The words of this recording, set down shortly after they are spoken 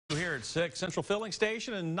Here at 6 Central Filling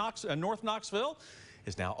Station in North Knoxville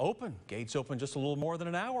is now open. Gates opened just a little more than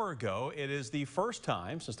an hour ago. It is the first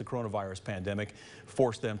time since the coronavirus pandemic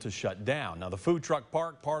forced them to shut down. Now the food truck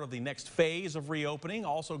park, part of the next phase of reopening,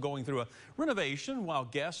 also going through a renovation while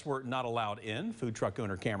guests were not allowed in. Food truck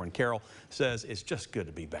owner Cameron Carroll says it's just good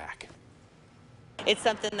to be back. It's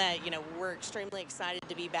something that, we're extremely excited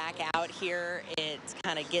to be back out here. It's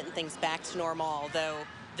kind of getting things back to normal, although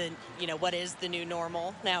what is the new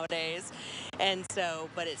normal nowadays. And so,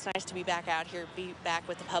 but it's nice to be back out here, be back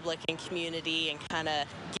with the public and community, and kind of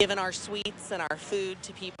giving our sweets and our food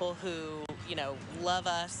to people who, love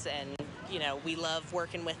us, and, we love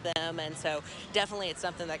working with them. And so definitely it's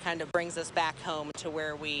something that kind of brings us back home to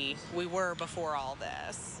where we were before all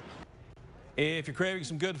this. If you're craving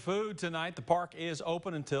some good food tonight, the park is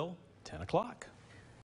open until 10 o'clock.